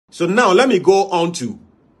So now let me go on to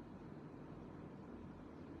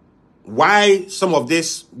why some of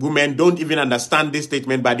these women don't even understand this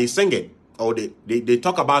statement, but they sing it or they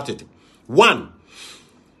talk about it. 1,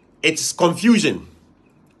 it's confusion.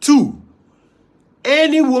 2,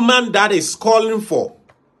 any woman that is calling for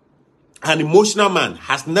an emotional man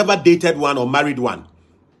has never dated one or married one.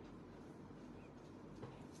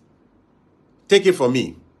 Take it from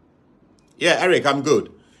me. Yeah, Eric, I'm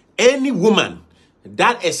good. Any woman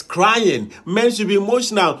that is crying, men should be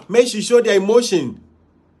emotional, men should show their emotion,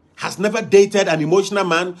 has never dated an emotional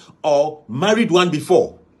man or married one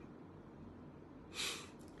before.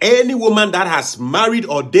 Any woman that has married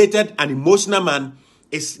or dated an emotional man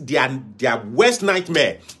is their worst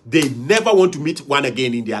nightmare. They never want to meet one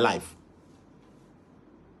again in their life.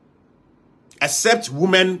 Except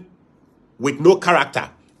women with no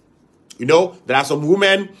character. You know, there are some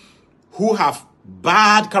women who have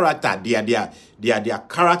bad character. Their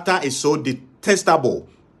character is so detestable.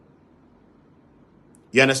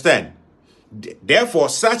 You understand? Therefore,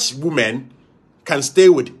 such women can stay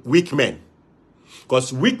with weak men.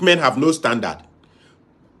 Because weak men have no standard.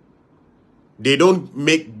 They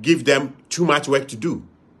don't give them too much work to do.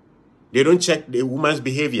 They don't check the woman's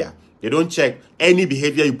behavior. They don't check any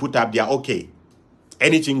behavior you put up, they are okay.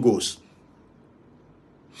 Anything goes.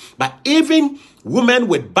 But even women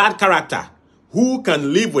with bad character who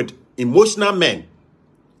can live with emotional men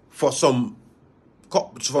for some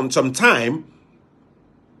time,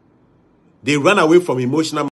 they run away from emotional